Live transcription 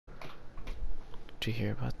Did you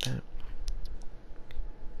hear about that?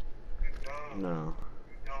 No.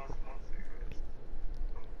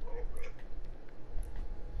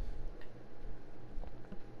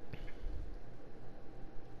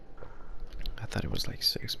 I thought it was like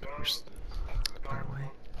 6, but we're far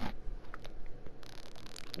away.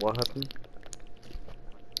 What happened?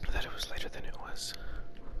 I thought it was later than it was.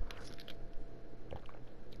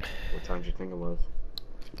 What time do you think it was?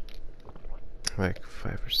 Like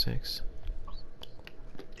 5 or 6.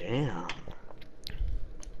 Damn.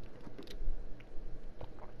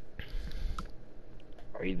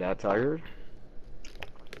 Are you that tired?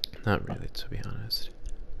 Not really, to be honest.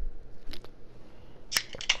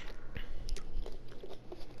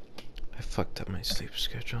 I fucked up my sleep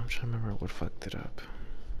schedule. I'm trying to remember what fucked it up.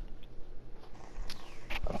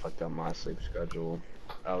 I fucked up my sleep schedule.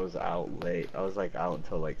 I was out late. I was like out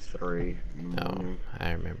until like 3 in the Oh, morning.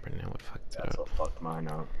 I remember now what fucked it That's up. what fucked mine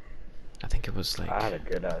up. I think it was like, I had a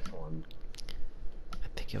good ass one. I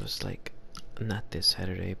think it was like, not this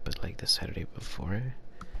Saturday, but like the Saturday before.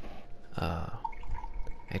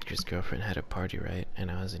 Edgar's girlfriend had a party, right?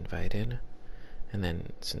 And I was invited. And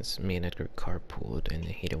then since me and Edgar carpooled and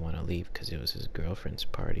he didn't want to leave because it was his girlfriend's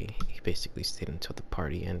party, he basically stayed until the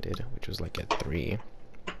party ended, which was like at 3.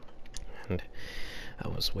 And I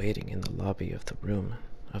was waiting in the lobby of the room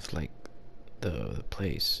of like the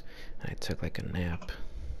place, and I took like a nap.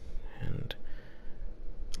 And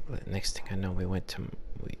the next thing I know,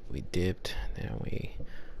 we dipped, then we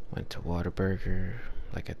went to Whataburger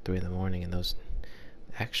like at 3 in the morning, and those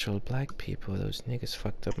actual black people, those niggas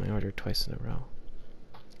fucked up my order twice in a row.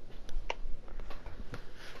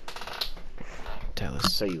 Tell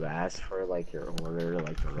us. So you asked for like your order,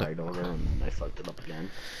 like the right order, and they fucked it up again?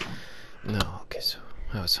 No, okay, so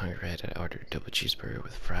I was hungry, right? I ordered a double cheeseburger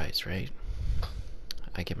with fries, right?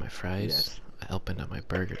 I get my fries, Yes. I opened up my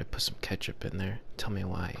burger to put some ketchup in there. Tell me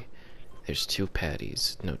why. There's 2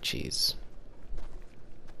 patties, no cheese.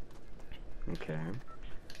 Okay.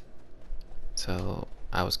 So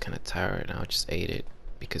I was kind of tired and I just ate it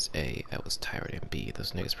because A, I was tired, and B,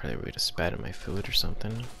 those niggas probably would have spat in my food or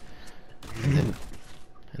something.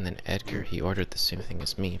 And then Edgar, he ordered the same thing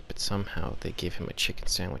as me, but somehow they gave him a chicken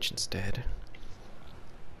sandwich instead.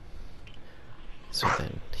 So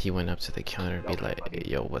then he went up to the counter and be like,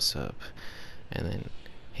 yo, what's up? And then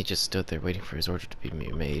he just stood there waiting for his order to be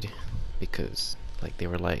made because like they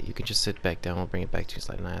were like, you can just sit back down, we'll bring it back to you. He's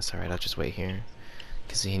like, nah, it's alright, I'll just wait here.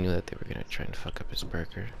 Because he knew that they were gonna try and fuck up his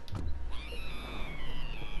burger.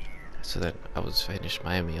 So then I was finished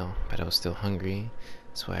my meal, but I was still hungry.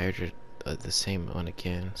 So I ordered the same one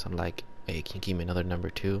again. So I'm like, hey, can you give me another number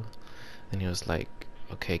 2? And he was like,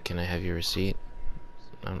 okay, can I have your receipt?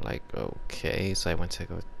 I'm like, okay. So I went to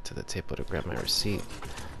go to the table to grab my receipt.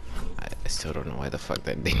 I still don't know why the fuck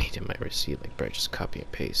that they needed my receipt. Like, bro, just copy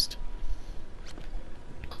and paste.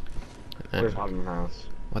 And Where's Modern House?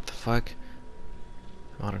 what the fuck?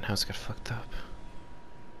 The modern house got fucked up.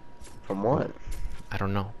 From what? I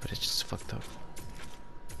don't know, but it's just fucked up.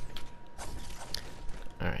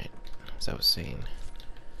 Alright, as I was saying,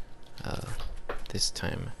 this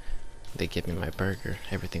time they gave me my burger.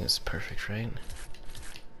 Everything was perfect, right?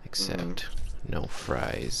 Except no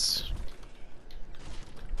fries.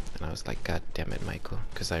 And I was like, God damn it, Michael,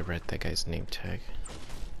 because I read that guy's name tag.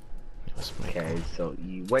 It was Michael. Okay, so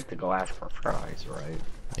you went to go ask for fries, right?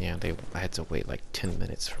 Yeah, I had to wait like 10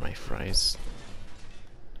 minutes for my fries.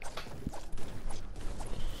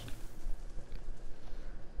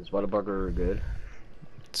 Is Whataburger good?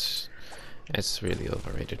 It's really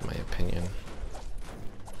overrated, in my opinion.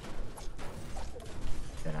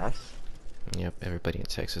 Yes. Yep, everybody in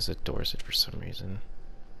Texas adores it for some reason.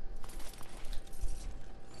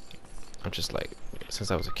 I'm just like,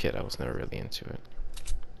 since I was a kid, I was never really into it.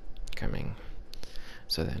 Coming.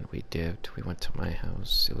 So then we dipped, we went to my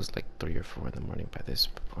house. It was like 3 or 4 in the morning by this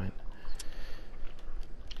point.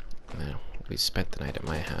 And then we spent the night at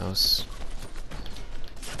my house.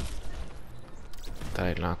 Thought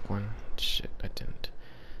I'd knock one. Shit, I didn't.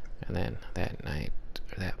 And then that night,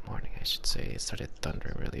 or that morning I should say, it started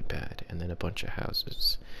thundering really bad. And then a bunch of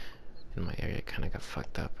houses in my area kind of got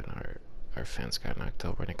fucked up, and our fence got knocked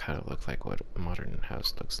over, and it kind of looked like what a modern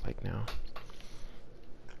house looks like now.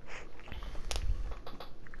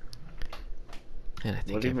 And I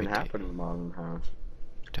think What even every day, happened to Modern House?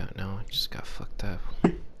 don't know, it just got fucked up.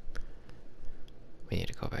 We need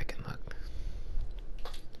to go back and look.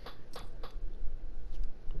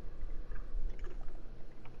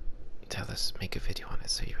 Tell us, make a video on it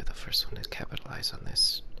so you were the first one to capitalize on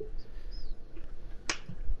this.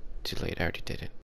 Too late, I already did it.